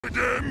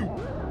again?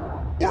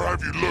 Or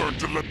have you learned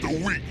to let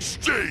the weak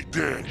stay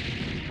dead?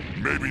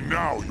 Maybe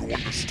now you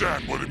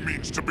understand what it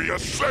means to be a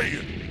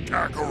Saiyan,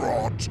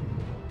 Kakarot.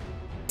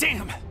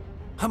 Damn!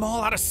 I'm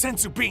all out of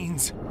sensu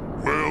beans.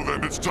 Well,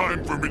 then it's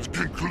time for me to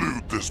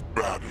conclude this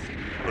battle.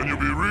 And you'll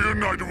be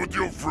reunited with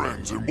your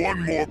friends in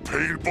one more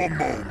painful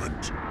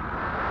moment.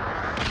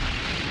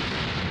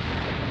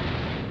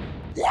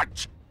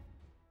 What?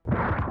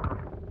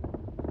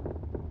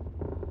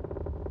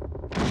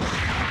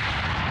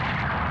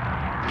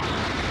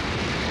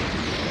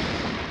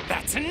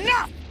 That's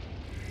enough!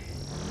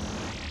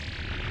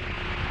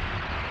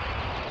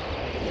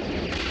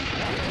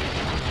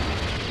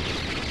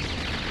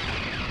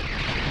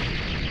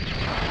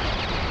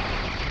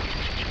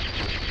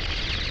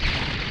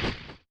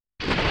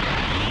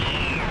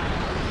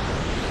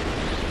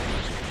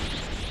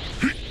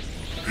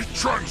 He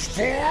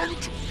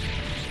transformed?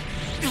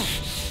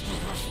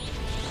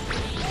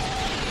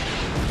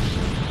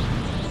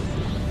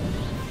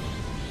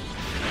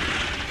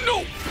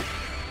 No!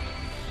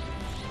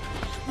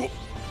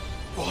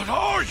 What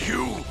are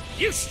you?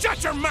 You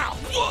shut your mouth!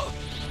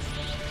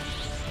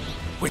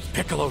 With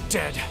Piccolo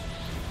dead,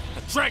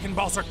 the Dragon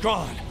Balls are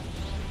gone.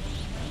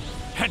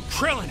 And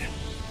Krillin,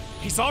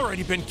 he's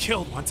already been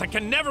killed once and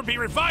can never be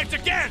revived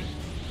again!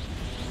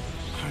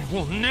 I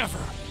will never,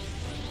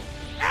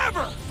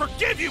 ever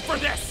forgive you for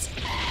this!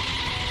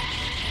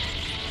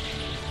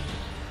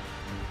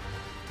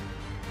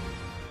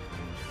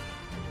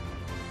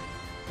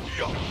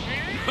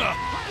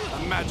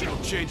 A magical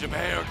change of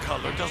hair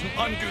color doesn't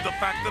undo the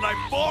fact that I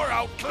far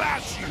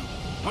outclass you!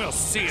 We'll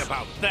see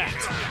about that.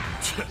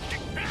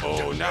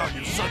 Oh, now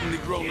you've suddenly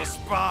grown a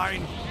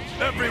spine.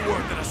 Every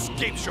word that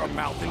escapes your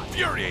mouth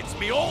infuriates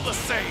me all the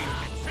same.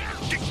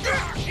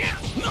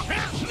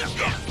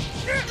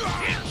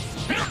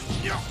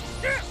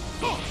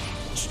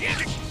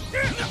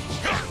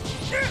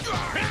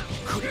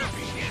 Couldn't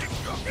be.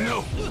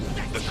 No,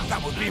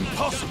 that would be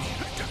impossible.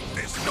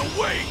 There's no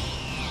way.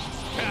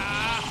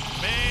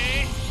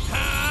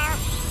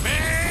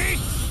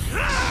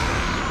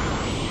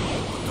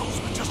 But those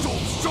were just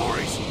old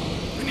stories.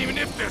 And even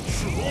if they're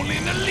true, only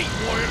an elite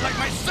warrior like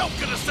myself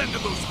can ascend to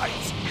those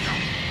heights.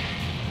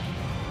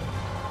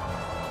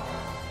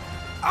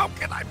 How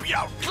can I be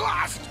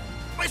outclassed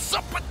by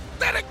some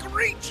pathetic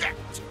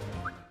reject?